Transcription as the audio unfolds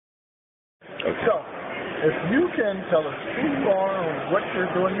Okay. So, if you can tell us who you are and what you're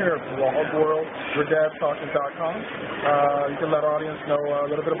doing here at Blog World, YourDadTalking.com, you can let our audience know a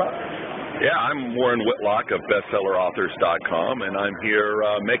little bit about it. Yeah, I'm Warren Whitlock of BestsellerAuthors.com, and I'm here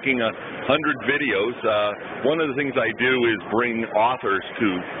making 100 videos. One of the things I do is bring authors to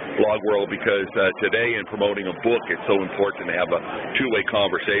Blog World because today in promoting a book, it's so important to have a two-way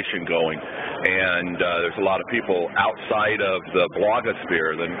conversation going. And there's a lot of people outside of the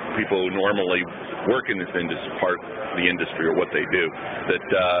blogosphere than people who normally work in this industry, part of the industry or what they do, that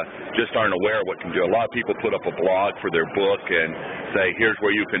just aren't aware of what can do. A lot of people put up a blog for their book and say, here's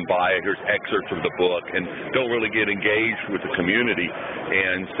where you can buy it, here's excerpts of the book, and don't really get engaged with the community.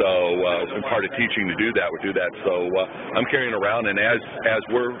 And so part of teaching to do that, we do that. So I'm carrying around, and as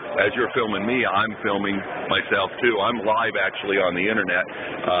you're filming me, I'm filming myself too. I'm live actually on the internet,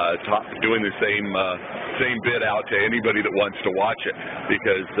 doing the same bit out to anybody that wants to watch it,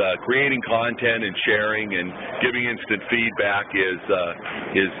 because creating content and sharing and giving instant feedback is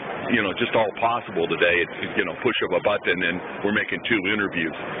just all possible today. It's push of a button, and we're making 2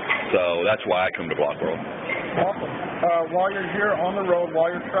 interviews. So that's why I come to Blog World. Awesome. While you're here on the road, while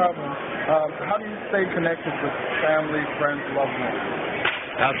you're traveling, how do you stay connected with family, friends, loved ones?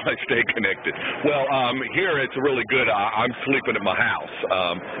 How do I stay connected? Well, here it's really good. I'm sleeping at my house.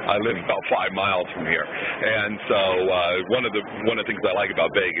 I live about 5 miles from here, and so one of the things I like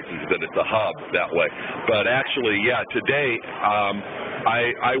about Vegas is that it's a hub that way. But actually, yeah, today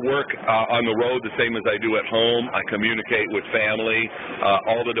I work on the road the same as I do at home. I communicate with family.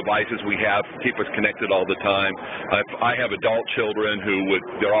 All the devices we have keep us connected all the time. I have adult children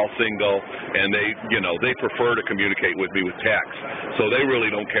they're all single, and they prefer to communicate with me with text. So they really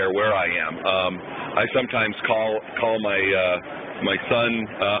don't care where I am. I sometimes call my son.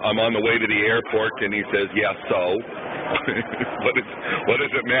 I'm on the way to the airport, and he says, "Yes, so." What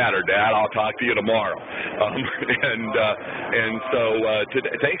does it matter, Dad? I'll talk to you tomorrow.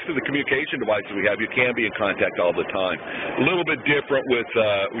 Today, thanks to the communication devices we have, you can be in contact all the time. A little bit different with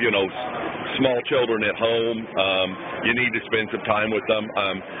small children at home. You need to spend some time with them.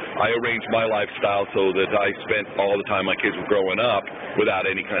 I arranged my lifestyle so that I spent all the time my kids were growing up without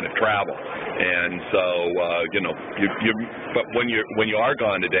any kind of travel. And so but when you are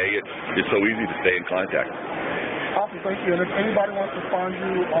gone today, it's so easy to stay in contact. Awesome, thank you. And if anybody wants to find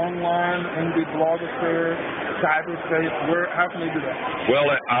you online in the blogosphere, cyberspace, how can they do that? Well,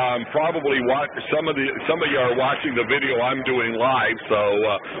 probably some of you are watching the video I'm doing live, so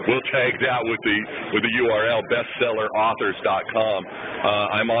we'll tag that with the URL bestsellerauthors.com.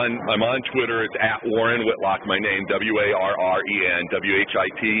 I'm on Twitter. It's at Warren Whitlock. My name WarrenWhitlock.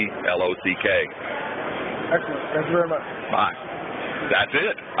 Excellent. Thank you very much. Bye. That's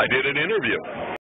it. I did an interview.